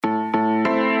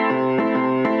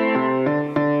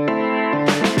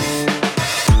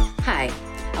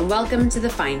welcome to The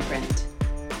Fine Print,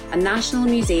 a National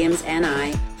Museums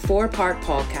NI 4-part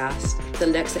podcast that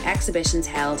looks at exhibitions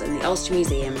held in the Ulster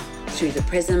Museum through the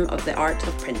prism of the art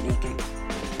of printmaking.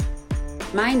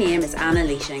 My name is Anna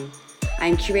Leishing. I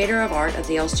am Curator of Art at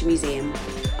the Ulster Museum,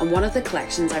 and one of the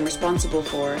collections I'm responsible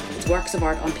for is works of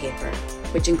art on paper,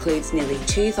 which includes nearly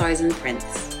 2,000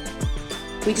 prints.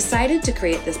 We decided to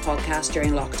create this podcast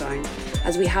during lockdown,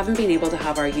 as we haven't been able to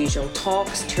have our usual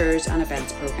talks, tours and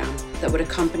events programme that would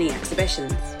accompany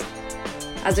exhibitions.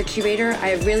 As a curator, I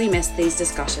have really missed these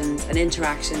discussions and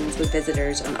interactions with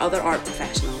visitors and other art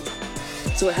professionals,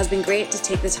 so it has been great to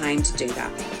take the time to do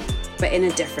that, but in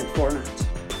a different format.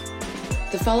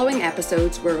 The following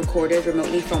episodes were recorded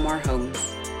remotely from our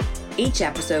homes. Each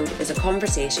episode is a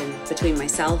conversation between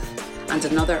myself and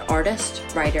another artist,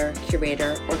 writer,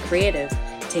 curator or creative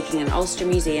taking an Ulster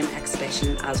Museum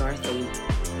exhibition as our theme.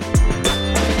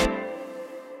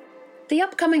 The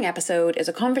upcoming episode is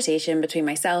a conversation between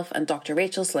myself and Dr.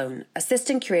 Rachel Sloan,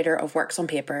 Assistant Curator of Works on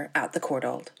Paper at the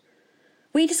Courtauld.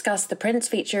 We discuss the prints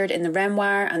featured in the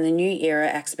Renoir and the New Era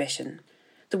exhibition.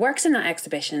 The works in that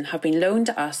exhibition have been loaned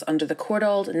to us under the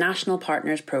Courtauld National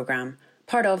Partners Programme,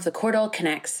 part of the Courtauld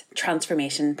Connects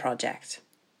Transformation Project.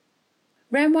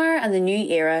 Renoir and the New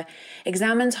Era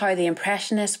examines how the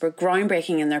Impressionists were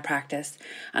groundbreaking in their practice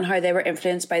and how they were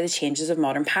influenced by the changes of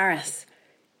modern Paris.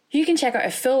 You can check out a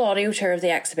full audio tour of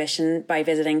the exhibition by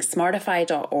visiting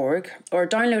smartify.org or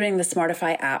downloading the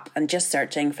Smartify app and just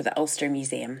searching for the Ulster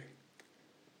Museum.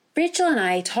 Rachel and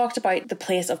I talked about the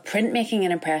place of printmaking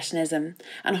in Impressionism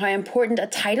and how important a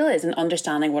title is in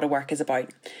understanding what a work is about.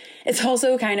 It's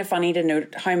also kind of funny to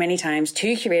note how many times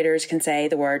two curators can say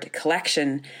the word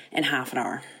collection in half an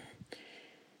hour.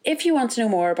 If you want to know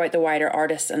more about the wider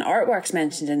artists and artworks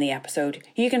mentioned in the episode,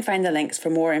 you can find the links for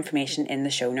more information in the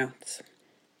show notes.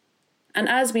 And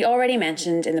as we already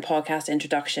mentioned in the podcast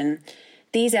introduction,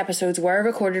 these episodes were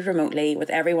recorded remotely with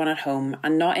everyone at home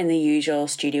and not in the usual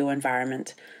studio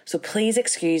environment, so please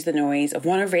excuse the noise of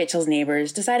one of Rachel's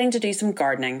neighbours deciding to do some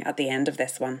gardening at the end of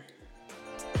this one.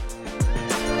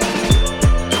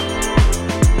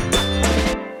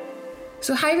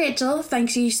 So hi Rachel,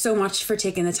 thank you so much for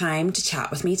taking the time to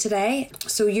chat with me today.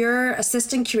 So you're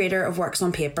Assistant Curator of Works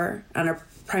on Paper and are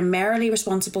primarily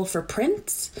responsible for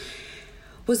prints.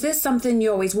 Was this something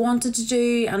you always wanted to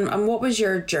do, and what was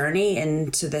your journey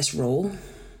into this role?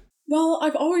 Well,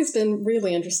 I've always been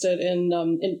really interested in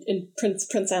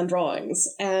prints and drawings,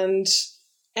 and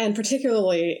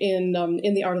particularly in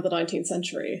the art of the 19th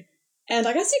century. And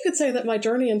I guess you could say that my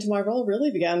journey into my role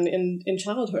really began in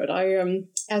childhood. I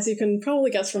as you can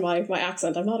probably guess from my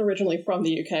accent, I'm not originally from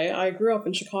the UK. I grew up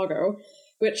in Chicago,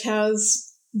 which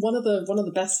has one of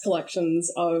the best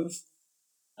collections of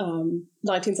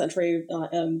 19th century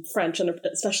French and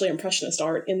especially Impressionist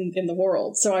art in the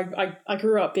world. So I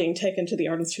grew up being taken to the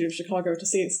Art Institute of Chicago to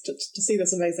see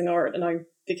this amazing art, and I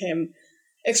became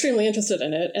extremely interested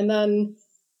in it. And then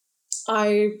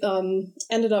I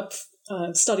ended up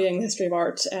studying the history of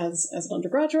art as an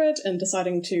undergraduate and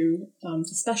deciding to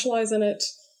specialize in it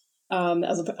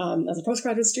as a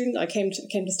postgraduate student. I came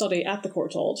to study at the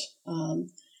Courtauld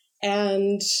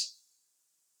and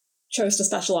chose to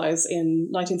specialize in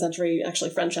 19th century, actually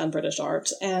French and British art,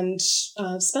 and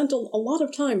spent a lot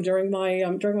of time during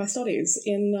my studies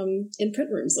in print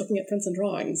rooms looking at prints and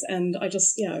drawings, and I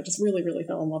just really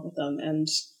fell in love with them, and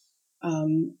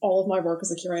all of my work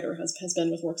as a curator has been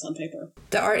with works on paper.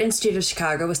 The Art Institute of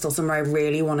Chicago is still somewhere I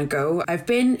really want to go. I've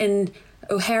been in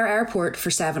O'Hare Airport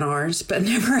for 7 hours, but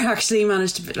never actually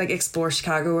managed to explore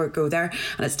Chicago or go there.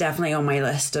 And it's definitely on my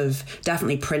list of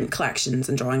definitely print collections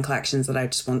and drawing collections that I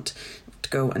just want to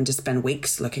go and just spend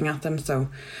weeks looking at them. So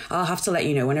I'll have to let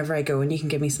you know whenever I go and you can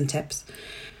give me some tips.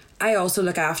 I also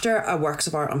look after a works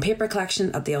of art on paper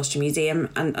collection at the Ulster Museum,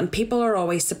 and people are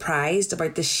always surprised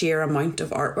about the sheer amount of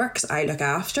artworks I look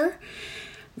after,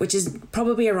 which is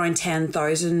probably around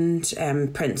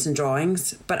 10,000 prints and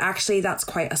drawings, but actually that's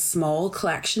quite a small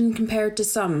collection compared to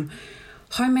some.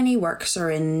 How many works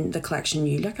are in the collection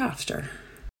you look after?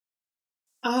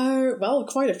 Well,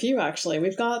 quite a few actually.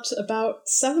 We've got about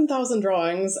 7,000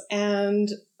 drawings and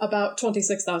about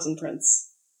 26,000 prints.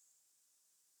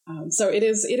 So it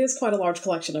is quite a large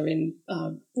collection. I mean,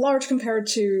 large compared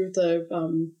to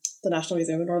the National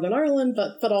Museum of Northern Ireland,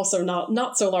 but also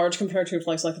not so large compared to a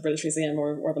place like the British Museum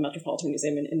or the Metropolitan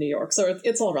Museum in New York. So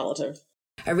it's all relative.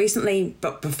 I recently,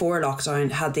 but before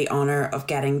lockdown, had the honour of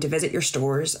getting to visit your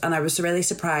stores, and I was really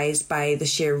surprised by the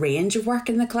sheer range of work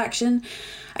in the collection.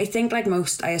 I think, like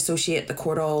most, I associate the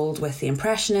Courtauld with the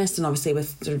Impressionists and obviously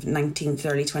with sort of 19th,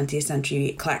 early 20th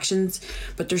century collections,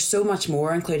 but there's so much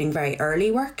more, including very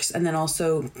early works and then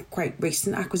also quite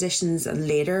recent acquisitions and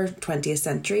later 20th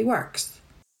century works.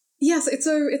 Yes, it's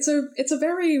a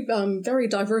very very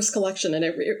diverse collection,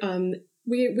 and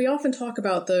we often talk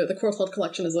about the Courtauld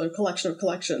collection as a collection of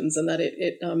collections, and that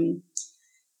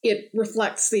it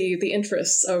reflects the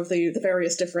interests of the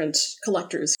various different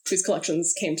collectors whose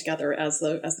collections came together as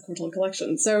the Courtauld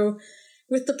collection. So,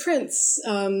 with the prints,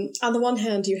 on the one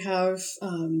hand, you have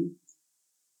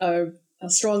a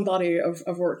strong body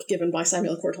of work given by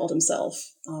Samuel Courtauld himself,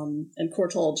 and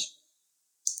Courtauld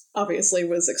obviously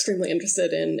was extremely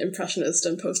interested in Impressionist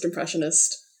and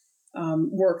post-Impressionist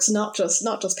works, not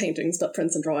just paintings, but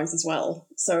prints and drawings as well.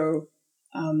 So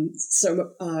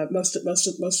most of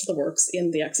the works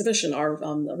in the exhibition are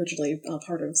originally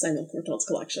part of Samuel Courtauld's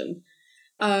collection.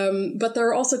 But there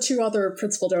are also two other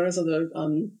principal donors of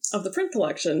the print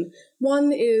collection.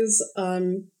 One is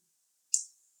an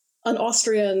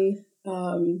Austrian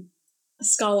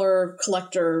scholar,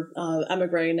 collector,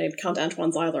 emigre named Count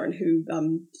Antoine Zeilern, who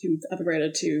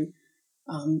emigrated to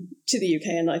the UK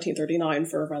in 1939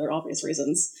 for rather obvious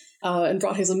reasons, and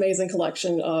brought his amazing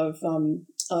collection of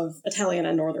Italian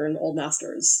and Northern Old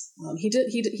Masters. He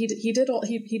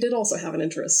did also have an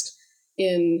interest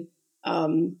in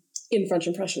French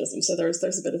Impressionism, so there's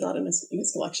a bit of that in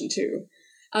his collection too.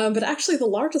 But actually, the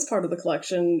largest part of the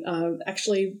collection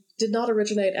actually did not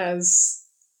originate as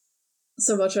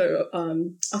so much a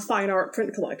fine art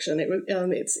print collection.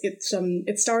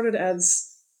 It started as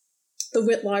the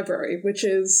Witt Library, which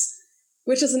is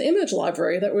an image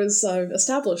library that was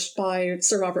established by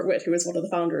Sir Robert Witt, who was one of the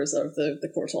founders of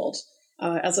the Courtauld,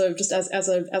 as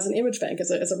an image bank, as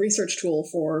a research tool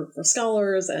for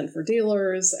scholars and for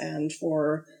dealers and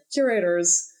for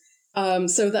curators.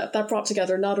 So that brought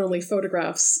together not only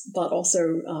photographs but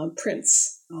also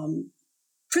prints,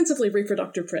 principally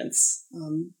reproductive prints,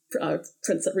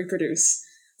 prints that reproduce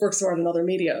works of art and other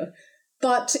media.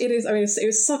 But it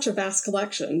was such a vast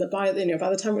collection that by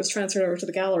the time it was transferred over to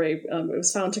the gallery, it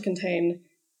was found to contain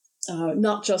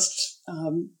not just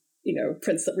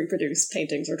prints that reproduce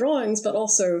paintings or drawings, but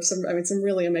also some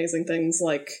really amazing things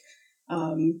like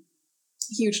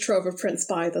huge trove of prints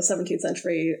by the 17th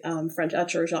century French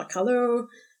etcher Jacques Callot,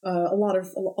 a lot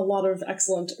of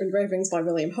excellent engravings by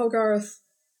William Hogarth.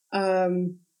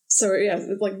 So yeah,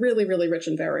 like really, really rich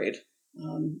and varied,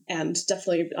 and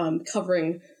definitely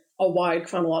covering a wide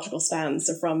chronological span.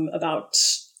 So from about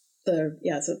from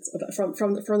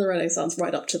the Renaissance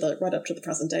right up to the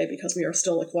present day, because we are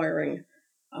still acquiring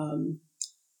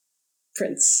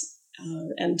prints,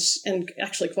 and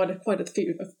actually quite a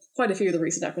few of the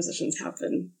recent acquisitions have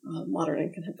been modern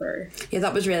and contemporary. Yeah,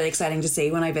 that was really exciting to see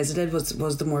when I visited,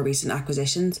 was the more recent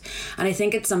acquisitions. And I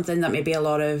think it's something that maybe a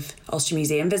lot of Ulster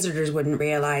Museum visitors wouldn't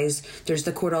realise. There's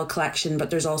the Courtauld collection, but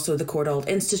there's also the Courtauld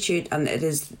Institute, and it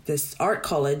is this art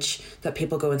college that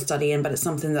people go and study in, but it's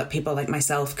something that people like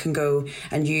myself can go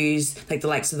and use, like the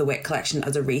likes of the Witt collection,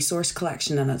 as a resource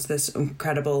collection, and it's this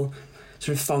incredible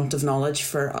sort of font of knowledge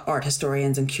for art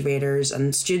historians and curators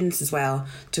and students as well,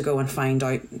 to go and find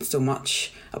out so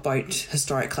much about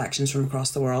historic collections from across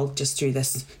the world just through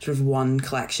this sort of one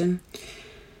collection.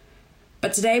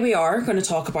 But today we are going to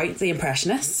talk about the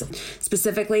Impressionists,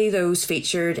 specifically those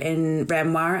featured in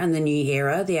Renoir and the New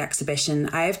Era, the exhibition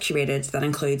I have curated that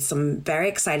includes some very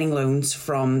exciting loans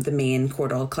from the main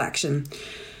Courtauld collection.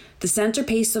 The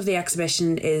centrepiece of the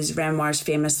exhibition is Renoir's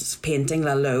famous painting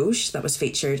La Loge that was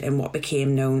featured in what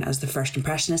became known as the First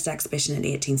Impressionist exhibition in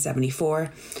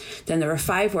 1874. Then there were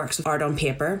 5 works of art on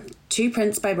paper, 2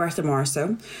 prints by Bertha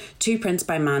Morisot, 2 prints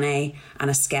by Manet, and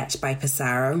a sketch by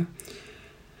Pissarro.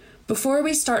 Before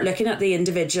we start looking at the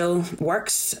individual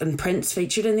works and prints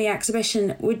featured in the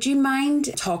exhibition, would you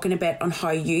mind talking a bit on how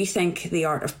you think the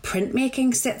art of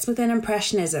printmaking sits within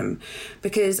Impressionism?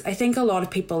 Because I think a lot of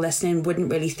people listening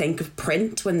wouldn't really think of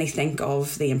print when they think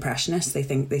of the Impressionists. They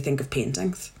think of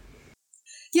paintings.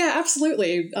 Yeah,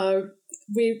 absolutely.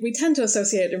 We tend to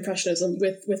associate Impressionism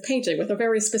with painting, with a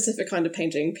very specific kind of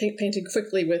painting, painting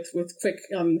quickly with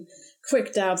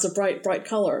quick dabs of bright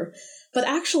color. But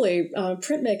actually,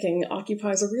 printmaking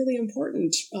occupies a really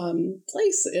important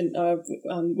place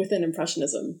within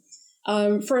Impressionism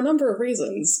for a number of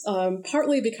reasons.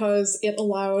 Partly because it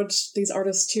allowed these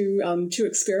artists to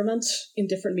experiment in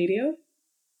different media,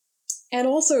 and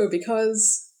also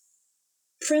because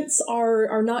prints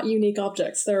are not unique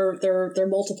objects; they're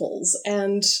multiples,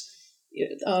 and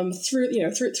through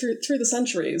the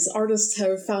centuries, artists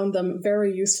have found them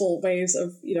very useful ways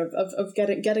of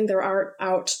getting their art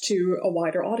out to a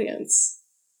wider audience.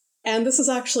 And this is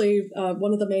actually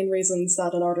one of the main reasons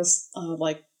that an artist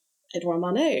like Edouard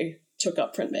Manet took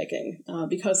up printmaking,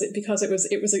 because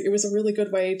it was a really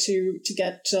good way to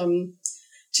get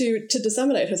to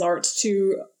disseminate his art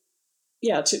to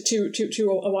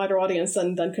a wider audience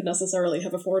than could necessarily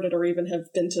have afforded or even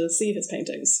have been to see his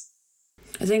paintings.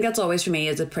 I think that's always, for me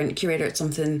as a print curator, it's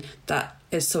something that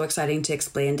is so exciting to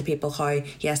explain to people how,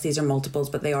 yes, these are multiples,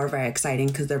 but they are very exciting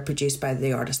because they're produced by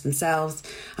the artists themselves,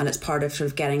 and it's part of sort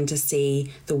of getting to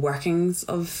see the workings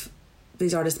of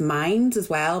these artists' minds as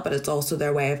well, but it's also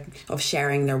their way of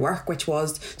sharing their work, which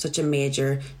was such a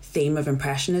major theme of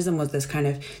Impressionism, was this kind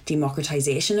of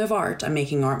democratization of art and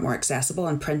making art more accessible,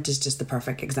 and print is just the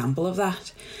perfect example of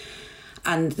that.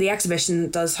 And the exhibition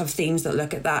does have themes that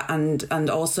look at that, and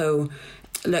also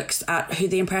looks at who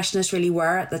the Impressionists really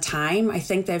were at the time. I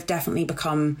think they've definitely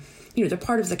become, they're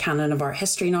part of the canon of art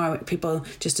history now. People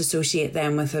just associate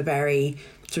them with a very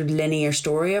sort of linear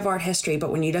story of art history, but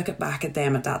when you look back at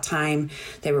them at that time,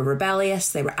 they were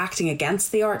rebellious, they were acting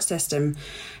against the art system.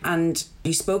 And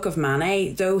you spoke of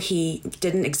Manet, though he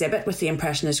didn't exhibit with the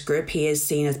Impressionist group, he is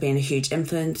seen as being a huge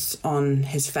influence on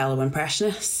his fellow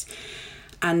Impressionists.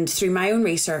 And through my own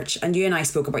research, and you and I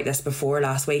spoke about this before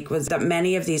last week, was that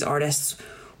many of these artists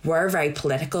were very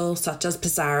political, such as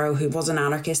Pissarro, who was an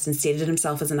anarchist and stated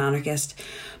himself as an anarchist.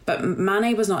 But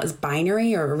Manet was not as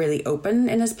binary or really open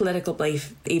in his political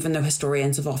belief, even though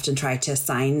historians have often tried to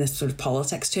assign this sort of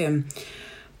politics to him.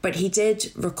 But he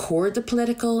did record the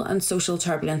political and social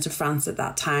turbulence of France at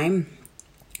that time.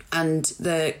 And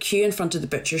the queue in front of the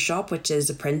butcher shop, which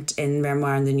is a print in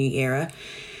Renoir in the New Era,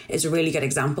 is a really good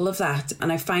example of that.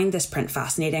 And I find this print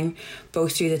fascinating,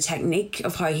 both through the technique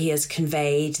of how he has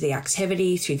conveyed the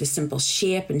activity, through the simple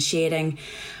shape and shading,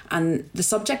 and the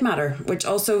subject matter, which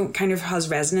also kind of has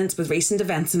resonance with recent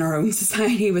events in our own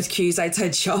society with queues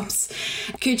outside shops.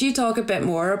 Could you talk a bit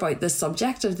more about the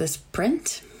subject of this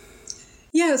print?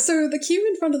 Yeah, so the queue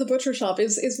in front of the butcher shop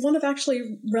is one of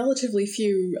actually relatively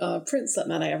few prints that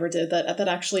Manet ever did that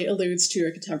actually alludes to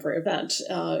a contemporary event,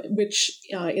 which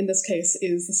in this case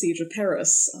is the siege of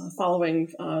Paris, following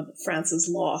France's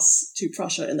loss to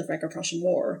Prussia in the Franco-Prussian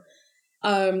War.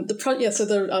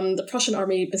 The Prussian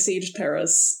army besieged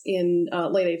Paris in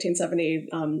late 1870,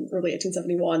 early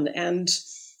 1871, and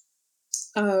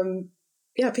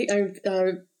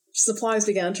supplies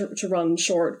began to run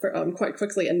short quite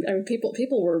quickly, and people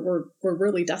were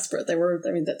really desperate. They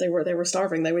were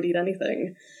starving. They would eat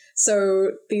anything.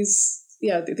 So these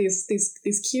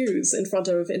queues in front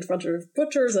of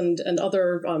butchers and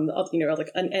other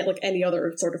like any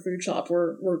other sort of food shop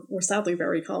were sadly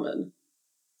very common.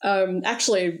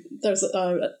 Actually, there's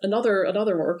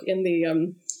another work in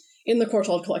the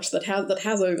Courtauld collection that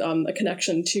has a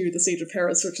connection to the Siege of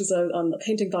Paris, which is a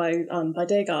painting by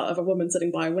Degas of a woman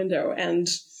sitting by a window, and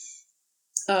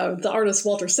the artist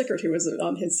Walter Sickert, who was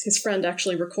his friend,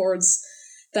 actually records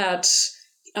that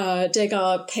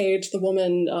Degas paid the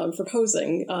woman for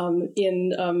posing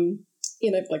in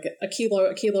a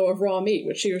kilo of raw meat,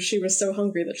 which she was so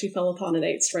hungry that she fell upon and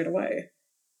ate straight away.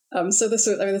 So this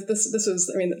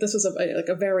was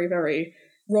a very, very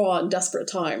raw and desperate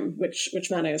time, which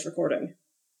Manet is recording.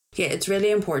 Yeah, it's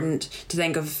really important to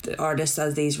think of the artists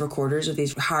as these recorders of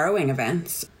these harrowing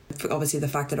events. Obviously, the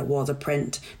fact that it was a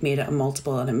print made it a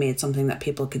multiple, and it made something that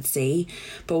people could see.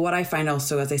 But what I find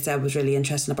also, as I said, was really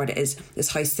interesting about it is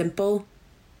how simple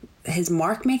his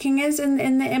mark making is in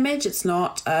the image. It's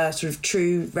not a sort of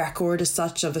true record as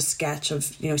such of a sketch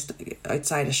of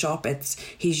outside a shop.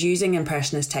 He's using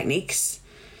Impressionist techniques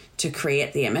to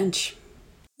create the image.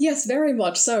 Yes, very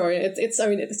much so. It's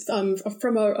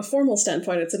from a formal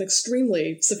standpoint, it's an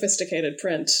extremely sophisticated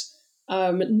print.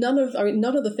 None of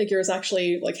the figures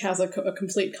actually has a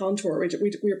complete contour.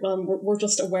 We're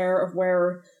just aware of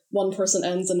where one person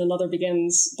ends and another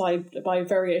begins by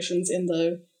variations in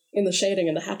the shading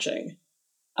and the hatching,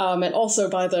 and also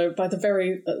by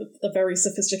the very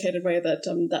sophisticated way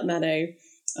that Manet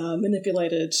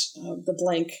manipulated the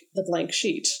blank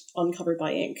sheet uncovered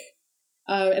by ink.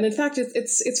 And in fact,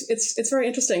 it's very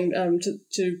interesting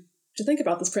to think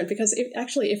about this print, because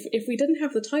if we didn't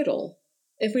have the title,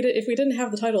 if we didn't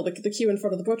have the title, the queue in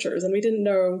front of the butchers, and we didn't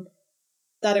know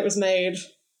that it was made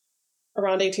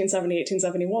around 1870,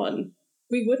 1871,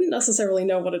 we wouldn't necessarily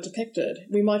know what it depicted.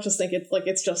 We might just think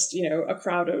it's just a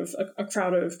crowd of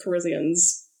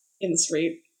Parisians in the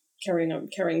street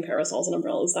carrying parasols and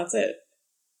umbrellas. That's it.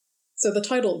 So the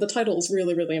title is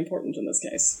really, really important in this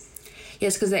case.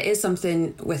 Yes, because there is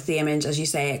something with the image, as you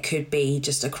say, it could be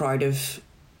just a crowd of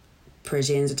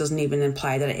Parisians. It doesn't even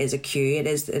imply that it is a queue. It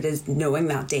is knowing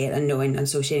that date and knowing and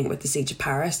associating it with the siege of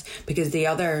Paris, because the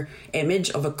other image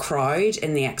of a crowd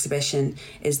in the exhibition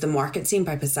is the market scene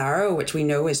by Pissarro, which we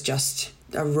know is just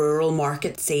a rural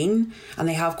market scene, and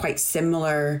they have quite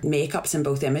similar makeups in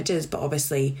both images, but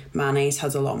obviously Manet's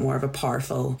has a lot more of a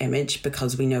powerful image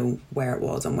because we know where it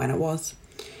was and when it was.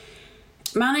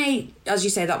 Manet, as you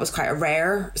say, that was quite a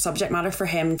rare subject matter for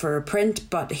him for a print,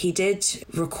 but he did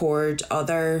record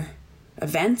other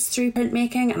events through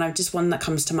printmaking, and I've just one that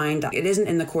comes to mind. It isn't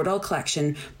in the Cordal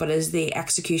collection, but is the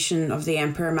execution of the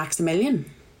Emperor Maximilian.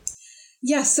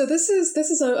 Yes, so this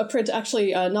is a print,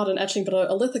 actually not an etching, but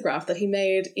a lithograph that he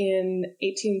made in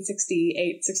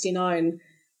 1868-69,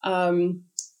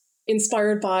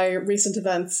 inspired by recent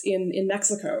events in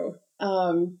Mexico.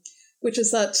 Which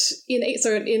is that in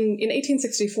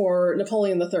 1864,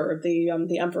 Napoleon III,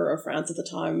 the emperor of France at the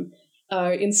time,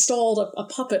 installed a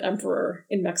puppet emperor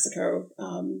in Mexico,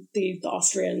 the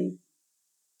Austrian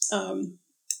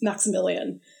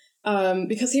Maximilian,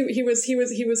 because he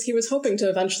was hoping to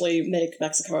eventually make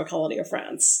Mexico a colony of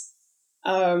France.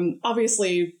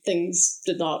 Obviously, things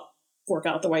did not work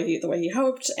out the way he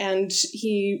hoped, and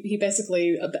he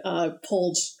basically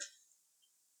pulled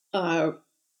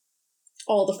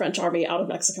all the French army out of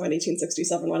Mexico in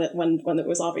 1867 when it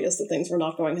was obvious that things were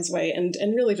not going his way, and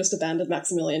really just abandoned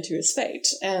Maximilian to his fate.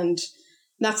 And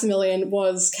Maximilian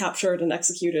was captured and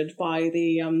executed by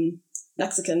the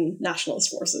Mexican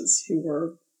nationalist forces, who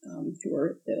were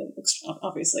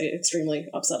obviously extremely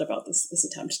upset about this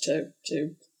attempt to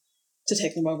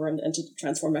take them over and to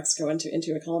transform Mexico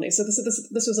into a colony. So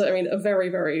this was a very,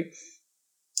 very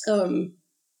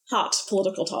hot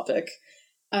political topic.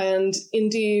 And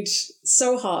indeed,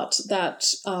 so hot that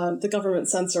the government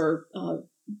censor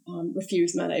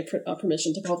refused Manet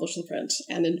permission to publish the print.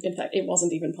 And in fact, it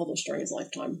wasn't even published during his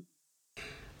lifetime.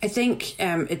 I think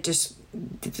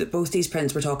both these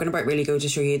prints we're talking about really go to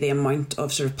show you the amount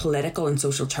of sort of political and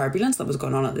social turbulence that was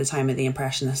going on at the time of the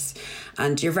Impressionists.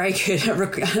 And you're very good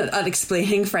at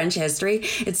explaining French history.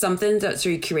 It's something that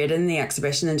through curating the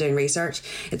exhibition and doing research,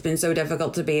 it's been so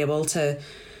difficult to be able to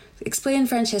explain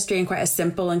French history in quite a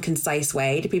simple and concise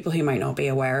way to people who might not be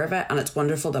aware of it. And it's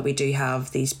wonderful that we do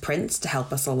have these prints to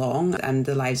help us along and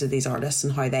the lives of these artists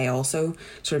and how they also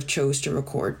sort of chose to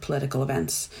record political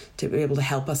events to be able to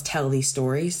help us tell these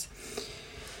stories.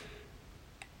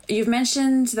 You've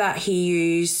mentioned that he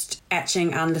used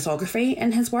etching and lithography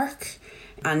in his work,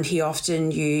 and he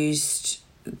often used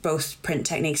both print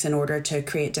techniques in order to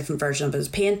create different versions of his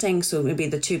painting. So maybe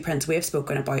the two prints we've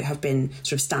spoken about have been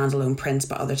sort of standalone prints,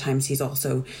 but other times he's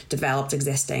also developed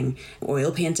existing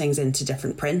oil paintings into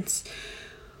different prints.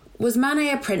 Was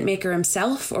Manet a printmaker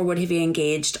himself, or would he have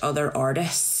engaged other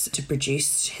artists to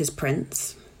produce his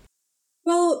prints?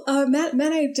 Well,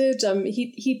 Manet did.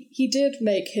 He did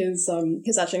make his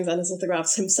etchings and his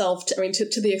lithographs himself. To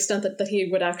the extent that he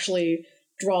would actually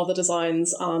draw the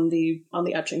designs on the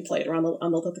etching plate or on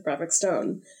the lithographic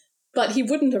stone, but he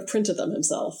wouldn't have printed them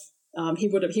himself. He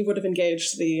would have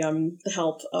engaged the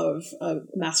help of a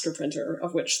master printer,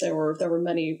 of which there were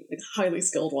many highly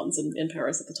skilled ones in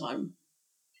Paris at the time.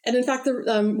 And in fact,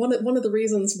 one of the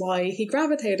reasons why he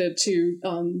gravitated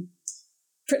to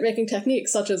printmaking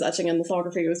techniques such as etching and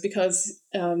lithography was because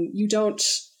you don't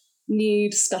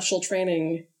need special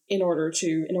training in order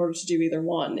to do either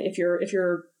one. If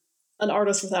you're an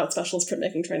artist without specialist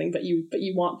printmaking training, but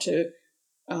you want to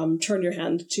turn your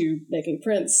hand to making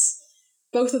prints,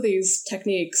 both of these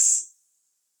techniques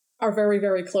are very,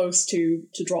 very close to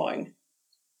drawing.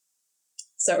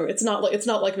 So it's not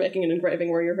like making an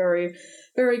engraving where you're very,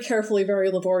 very carefully,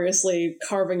 very laboriously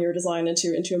carving your design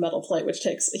into a metal plate, which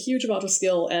takes a huge amount of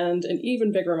skill and an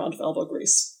even bigger amount of elbow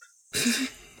grease.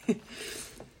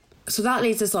 So that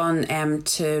leads us on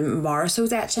to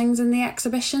Morisot's etchings in the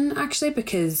exhibition, actually,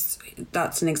 because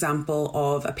that's an example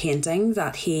of a painting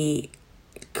that he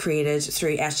created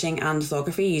through etching and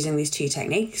lithography using these two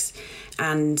techniques.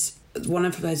 And one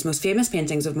of his most famous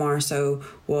paintings of Morisot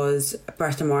was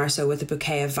Bertha Morisot with a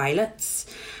bouquet of violets.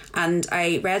 And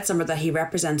I read somewhere that he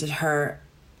represented her,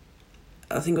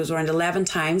 I think it was around 11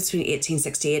 times between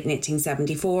 1868 and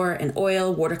 1874 in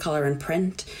oil, watercolour and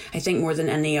print. I think more than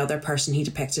any other person he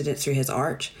depicted it through his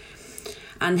art.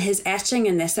 And his etching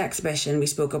in this exhibition we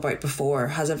spoke about before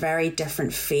has a very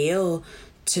different feel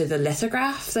to the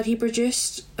lithograph that he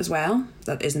produced as well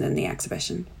that isn't in the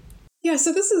exhibition. Yeah,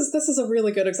 so this is a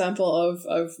really good example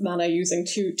of Manet using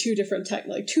two different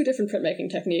printmaking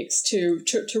techniques to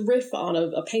riff on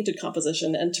a painted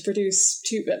composition and to produce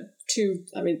two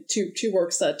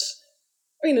works that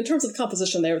I mean, in terms of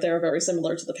composition, they are very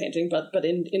similar to the painting, but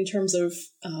in terms of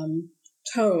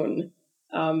tone,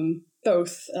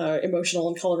 both emotional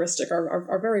and coloristic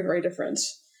are very, very different.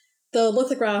 The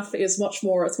lithograph is much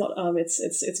more. It's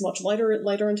much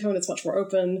lighter in tone. It's much more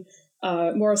open.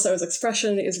 Morisot's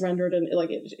expression is rendered in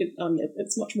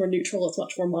it's much more neutral. It's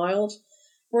much more mild.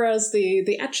 Whereas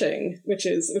the etching, which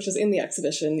is in the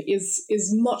exhibition,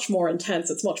 is much more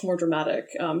intense. It's much more dramatic.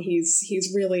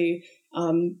 He's really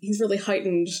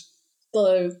heightened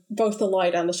both the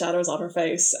light and the shadows on her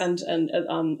face, and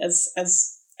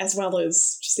as well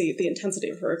as just the intensity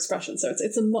of her expression. So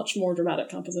it's a much more dramatic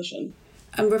composition.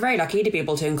 And we're very lucky to be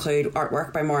able to include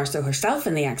artwork by Morisot herself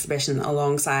in the exhibition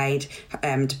alongside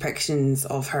depictions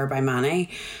of her by Manet.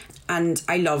 And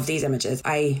I love these images.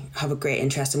 I have a great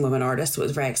interest in women artists, so it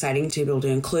was very exciting to be able to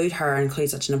include her and include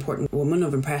such an important woman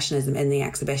of Impressionism in the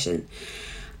exhibition.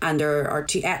 And there are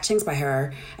 2 etchings by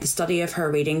her. The study of her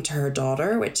reading to her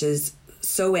daughter, which is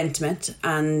so intimate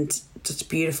and such a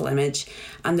beautiful image,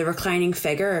 and the reclining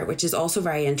figure, which is also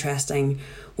very interesting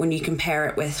when you compare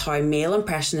it with how male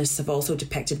Impressionists have also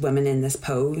depicted women in this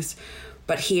pose.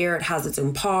 But here it has its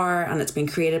own power, and it's been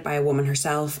created by a woman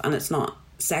herself, and it's not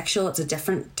sexual, it's a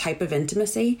different type of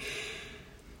intimacy.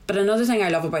 But another thing I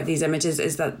love about these images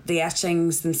is that the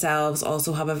etchings themselves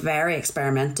also have a very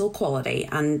experimental quality.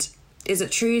 And is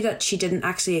it true that she didn't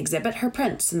actually exhibit her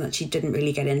prints and that she didn't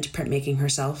really get into printmaking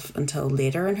herself until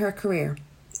later in her career?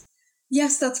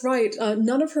 Yes, that's right.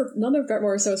 None of Berthe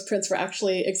Morisot's prints were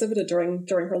actually exhibited during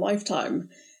her lifetime.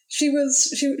 She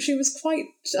was quite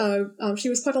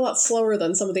a lot slower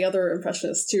than some of the other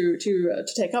Impressionists to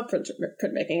take up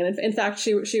printmaking, and in fact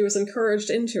she was encouraged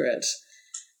into it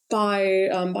by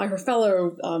her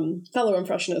fellow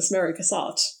Impressionist Mary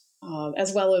Cassatt,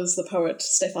 as well as the poet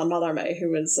Stéphane Mallarmé,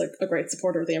 who was a great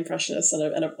supporter of the Impressionists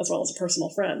and as well as a personal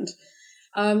friend.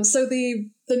 So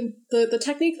the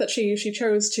technique that she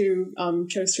chose to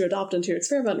adopt and to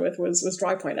experiment with was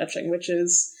dry point etching, which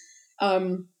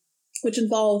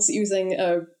involves using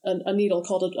a needle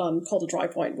called a dry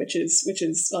point, which is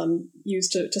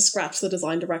used to scratch the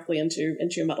design directly into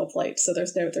a metal plate. So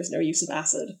there's no use of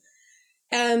acid,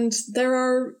 and there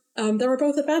are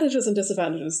both advantages and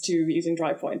disadvantages to using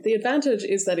dry point. The advantage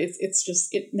is that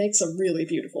it makes a really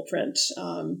beautiful print.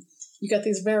 You get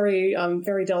these very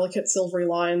delicate silvery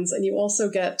lines, and you also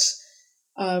get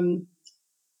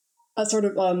a sort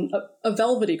of a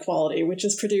velvety quality, which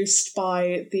is produced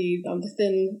by the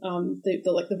thin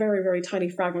the very, very tiny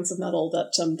fragments of metal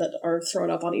that are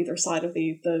thrown up on either side of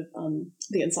the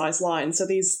incised line. So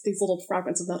these little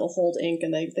fragments of metal hold ink,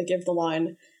 and they give the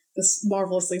line this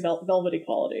marvelously velvety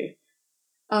quality.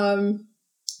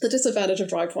 The disadvantage of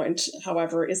dry point,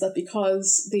 however, is that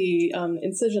because the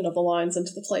incision of the lines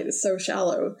into the plate is so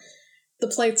shallow, the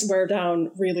plates wear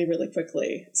down really, really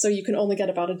quickly. So you can only get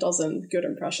about a dozen good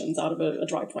impressions out of a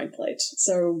dry point plate.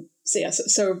 So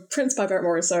prints by Berthe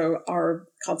Morisot are,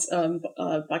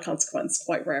 by consequence,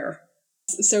 quite rare.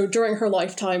 So during her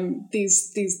lifetime,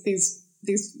 these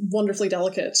wonderfully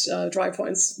delicate dry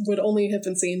points would only have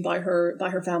been seen by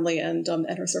her family and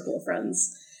her circle of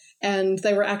friends. And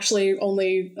they were actually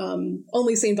only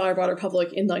seen by a broader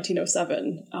public in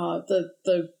 1907.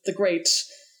 The great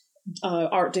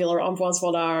art dealer Ambroise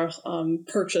Vollard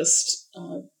purchased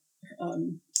a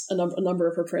number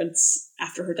of her prints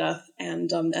after her death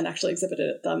and actually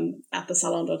exhibited them at the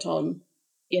Salon d'Automne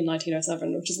in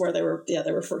 1907, which is where they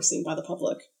were first seen by the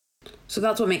public. So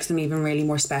that's what makes them even really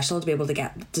more special, to be able to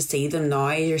get to see them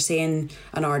now. You're seeing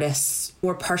an artist's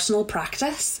more personal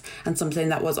practice, and something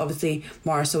that was obviously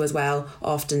Morisot as well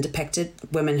often depicted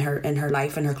women in her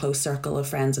life and her close circle of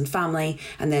friends and family,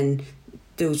 and then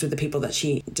those were the people that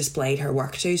she displayed her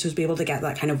work to. So to be able to get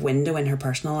that kind of window in her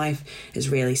personal life is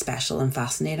really special and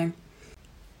fascinating.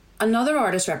 Another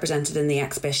artist represented in the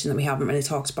exhibition that we haven't really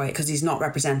talked about, because he's not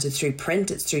represented through print,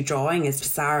 it's through drawing, is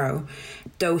Pissarro.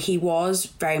 Though he was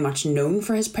very much known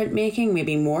for his printmaking,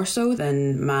 maybe more so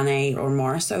than Manet or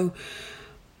Morisot.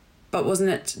 But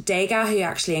wasn't it Degas who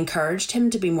actually encouraged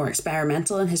him to be more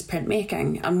experimental in his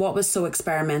printmaking? And what was so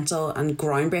experimental and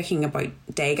groundbreaking about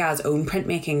Degas' own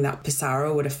printmaking that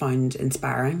Pissarro would have found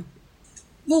inspiring?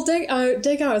 Well,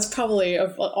 Degas is probably,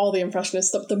 of all the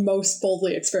Impressionists, the most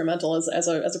boldly experimental as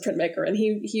a printmaker, and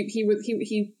he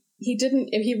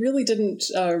really didn't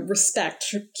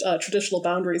respect traditional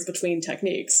boundaries between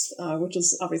techniques, which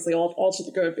is obviously all to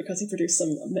the good, because he produced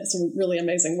some really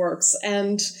amazing works.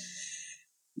 And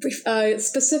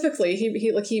specifically,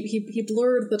 he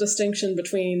blurred the distinction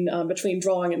between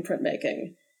drawing and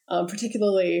printmaking,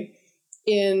 particularly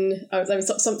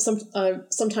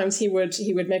sometimes he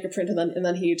would make a print and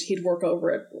then he'd work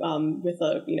over it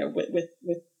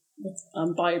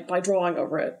by drawing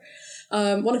over it.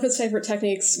 One of his favorite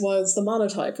techniques was the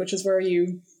monotype, which is where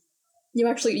you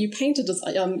paint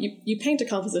a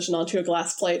composition onto a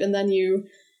glass plate, and then you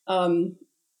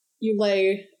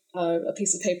lay a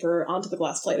piece of paper onto the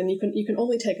glass plate, and you can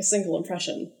only take a single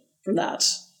impression from that.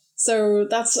 So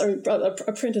that's a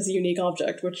print is a unique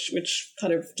object, which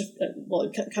kind of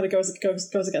goes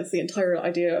against the entire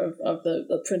idea of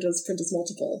the print is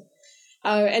multiple.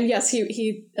 And yes,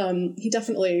 he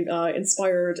definitely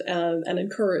inspired and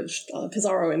encouraged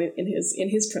Pizarro in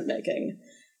his printmaking.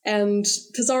 And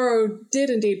Pizarro did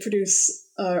indeed produce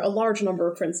a large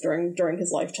number of prints during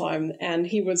his lifetime, and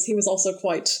he was also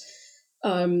quite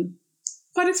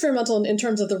experimental in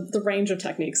terms of the range of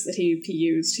techniques that he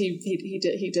used.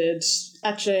 He did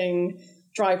etching,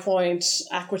 dry point,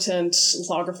 aquatint,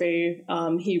 lithography.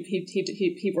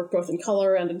 He worked both in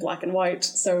color and in black and white.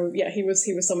 So yeah, he was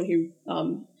someone who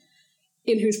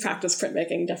in whose practice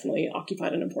printmaking definitely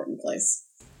occupied an important place.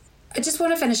 I just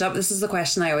want to finish up. This is the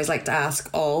question I always like to ask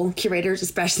all curators,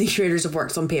 especially curators of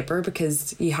works on paper,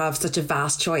 because you have such a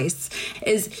vast choice,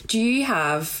 do you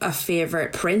have a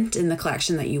favourite print in the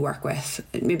collection that you work with?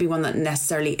 Maybe one that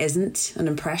necessarily isn't an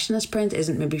impressionist print,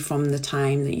 isn't maybe from the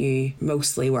time that you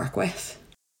mostly work with?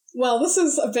 Well, this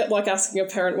is a bit like asking a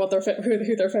parent what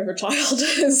who their favourite child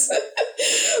is.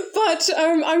 But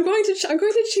I'm going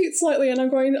to cheat slightly, and I'm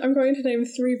going to name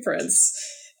 3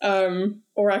 prints. I'm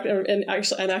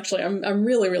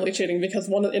really cheating, because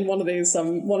one of these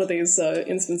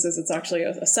instances it's actually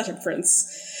a set of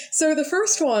prints. So the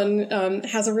first one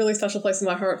has a really special place in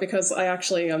my heart, because I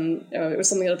actually it was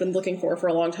something that I've been looking for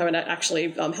a long time, and it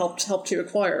actually helped to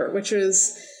acquire, which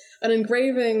is an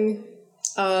engraving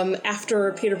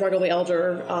after Peter Bruegel the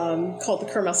Elder called the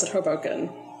Kermesse at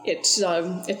Hoboken. It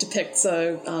depicts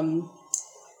sort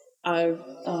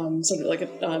of like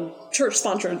a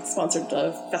church-sponsored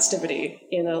festivity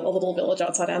in a little village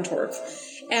outside Antwerp.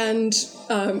 And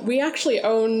we actually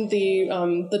own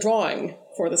the drawing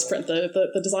for this print,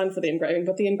 the design for the engraving,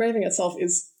 but the engraving itself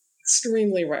is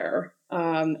extremely rare,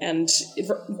 and it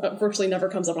virtually never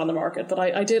comes up on the market. But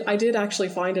I did actually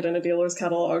find it in a dealer's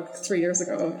catalog 3 years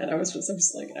ago, and I was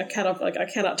just like, I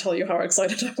cannot tell you how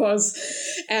excited I was.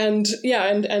 And yeah,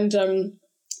 and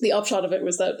the upshot of it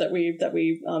was that we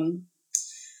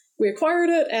acquired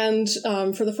it, and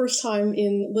for the first time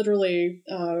in literally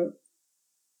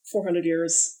 400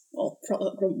 years, well,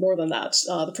 more than that,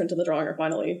 the print and the drawing are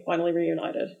finally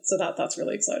reunited. So that's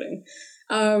really exciting.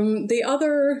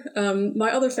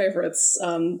 My other favorites,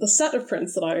 the set of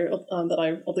prints that I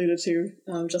alluded to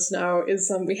just now, is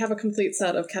we have a complete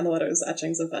set of Canaletto's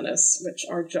etchings of Venice, which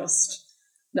are just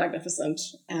magnificent,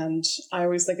 and I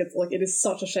always think it is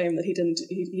such a shame that he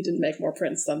didn't make more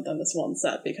prints than this one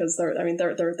set, because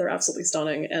they're absolutely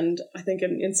stunning, and I think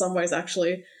in some ways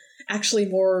actually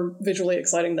more visually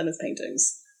exciting than his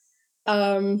paintings.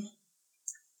 And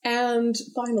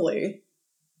finally,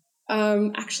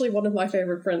 actually one of my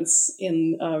favorite prints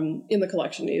in the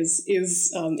collection is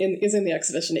in the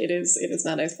exhibition. It is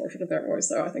Manet's portrait of Vermoise,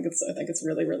 though. I think it's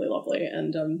really, really lovely,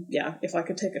 and yeah, if I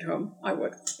could take it home, I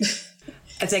would.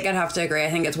 I think I'd have to agree. I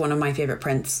think it's one of my favourite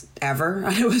prints ever,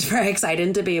 and it was very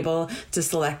exciting to be able to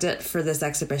select it for this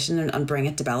exhibition and bring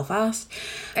it to Belfast.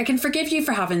 I can forgive you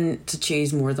for having to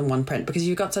choose more than one print, because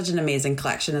you've got such an amazing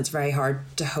collection. It's very hard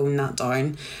to hone that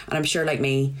down, and I'm sure, like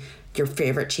me, your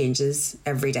favourite changes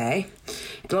every day.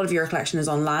 A lot of your collection is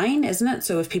online, isn't it?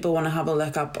 So if people want to have a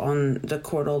look up on the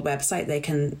Courtauld website, they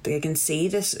can see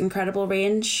this incredible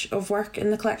range of work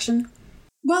in the collection.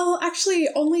 Well, actually,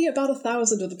 only about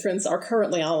 1,000 of the prints are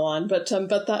currently online, but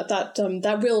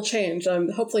that will change.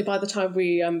 Hopefully, by the time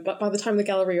the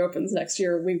gallery opens next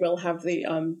year, we will have the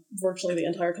virtually the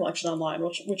entire collection online,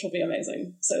 which will be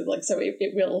amazing. So it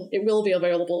will be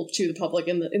available to the public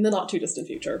in the not too distant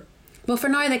future. Well, for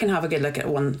now, they can have a good look at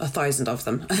 1,000 of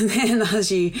them, and then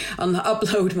as you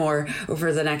upload more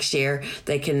over the next year,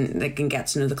 they can get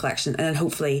to know the collection, and then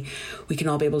hopefully we can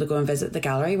all be able to go and visit the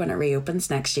gallery when it reopens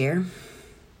next year.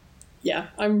 Yeah,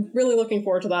 I'm really looking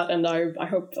forward to that, and I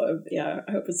hope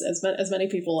as many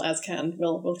people as can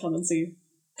will come and see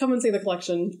the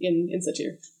collection in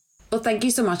situ. Well, thank you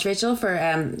so much, Rachel, for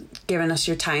giving us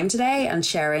your time today and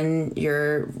sharing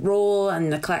your role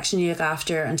and the collection you look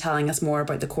after, and telling us more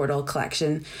about the Courtauld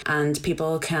collection. And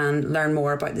people can learn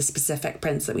more about the specific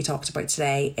prints that we talked about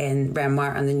today in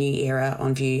Renoir and the New Era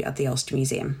on view at the Ulster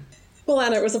Museum. Well,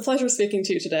 Anna, it was a pleasure speaking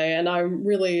to you today, and I'm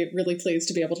really, really pleased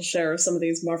to be able to share some of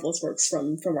these marvellous works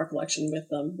from our collection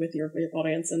with your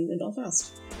audience in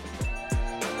Belfast.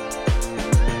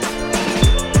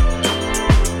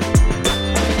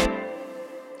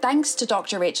 Thanks to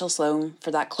Dr. Rachel Sloan for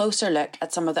that closer look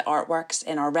at some of the artworks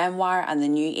in our Renoir and the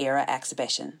New Era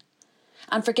exhibition,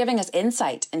 and for giving us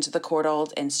insight into the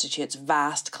Courtauld Institute's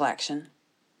vast collection.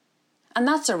 And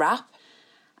that's a wrap.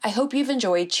 I hope you've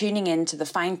enjoyed tuning in to the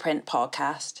Fine Print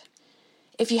podcast.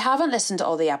 If you haven't listened to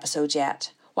all the episodes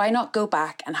yet, why not go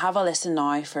back and have a listen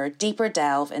now for a deeper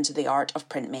delve into the art of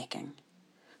printmaking.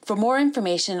 For more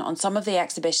information on some of the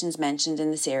exhibitions mentioned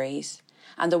in the series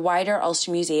and the wider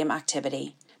Ulster Museum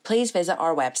activity, please visit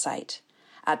our website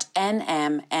at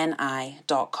nmni.com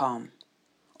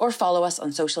or follow us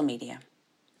on social media.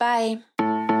 Bye!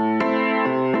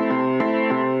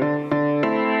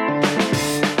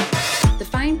 The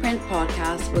Fine Print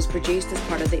podcast was produced as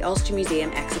part of the Ulster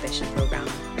Museum exhibition programme.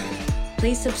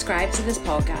 Please subscribe to this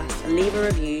podcast and leave a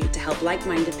review to help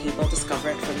like-minded people discover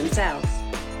it for themselves.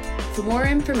 For more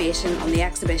information on the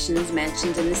exhibitions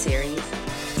mentioned in the series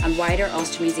and wider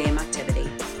Ulster Museum activity,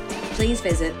 please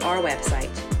visit our website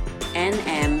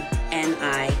nmni.com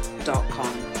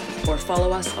or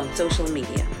follow us on social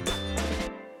media.